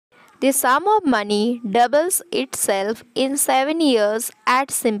The sum of money doubles itself in 7 years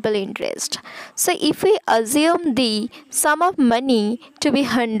at simple interest. So if we assume the sum of money to be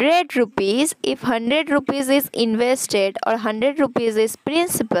 100 rupees, if 100 rupees is invested or 100 rupees is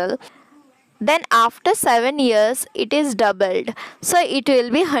principal, then after 7 years it is doubled. So it will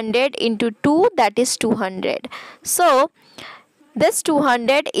be 100 into 2, that is 200. So this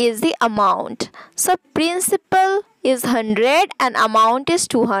 200 is the amount. So principal is 100 and amount is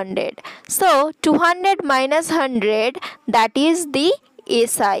 200. So 200 minus 100, that is the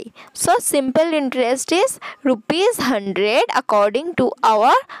SI. So simple interest is rupees 100 according to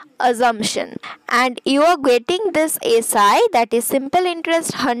our assumption, and you are getting this SI, that is simple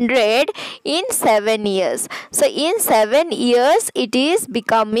interest 100, in 7 years. So in 7 years it is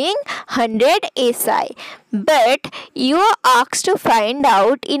becoming 100 SI, but you are asked to find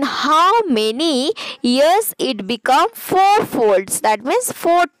out in how many years it become 4 folds, that means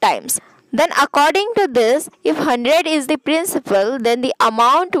 4 times. Then according to this, if 100 is the principal, then the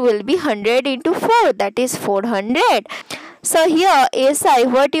amount will be 100 into 4, that is 400. So here SI,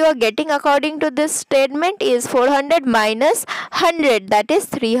 what you are getting according to this statement is 400 minus 100, that is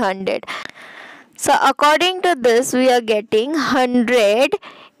 300. So according to this, we are getting 100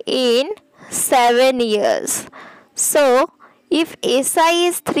 in 7 years. So if SI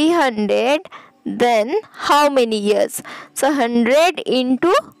is 300, then how many years? So 100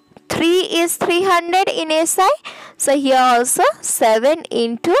 into 3 is 300 in SI. So here also 7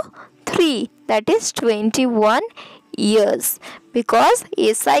 into 3, that is 21 years, because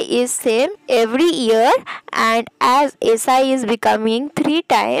SI is same every year, and as SI is becoming 3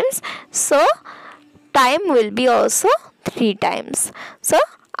 times, so time will be also 3 times. So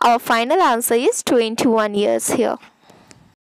our final answer is 21 years here.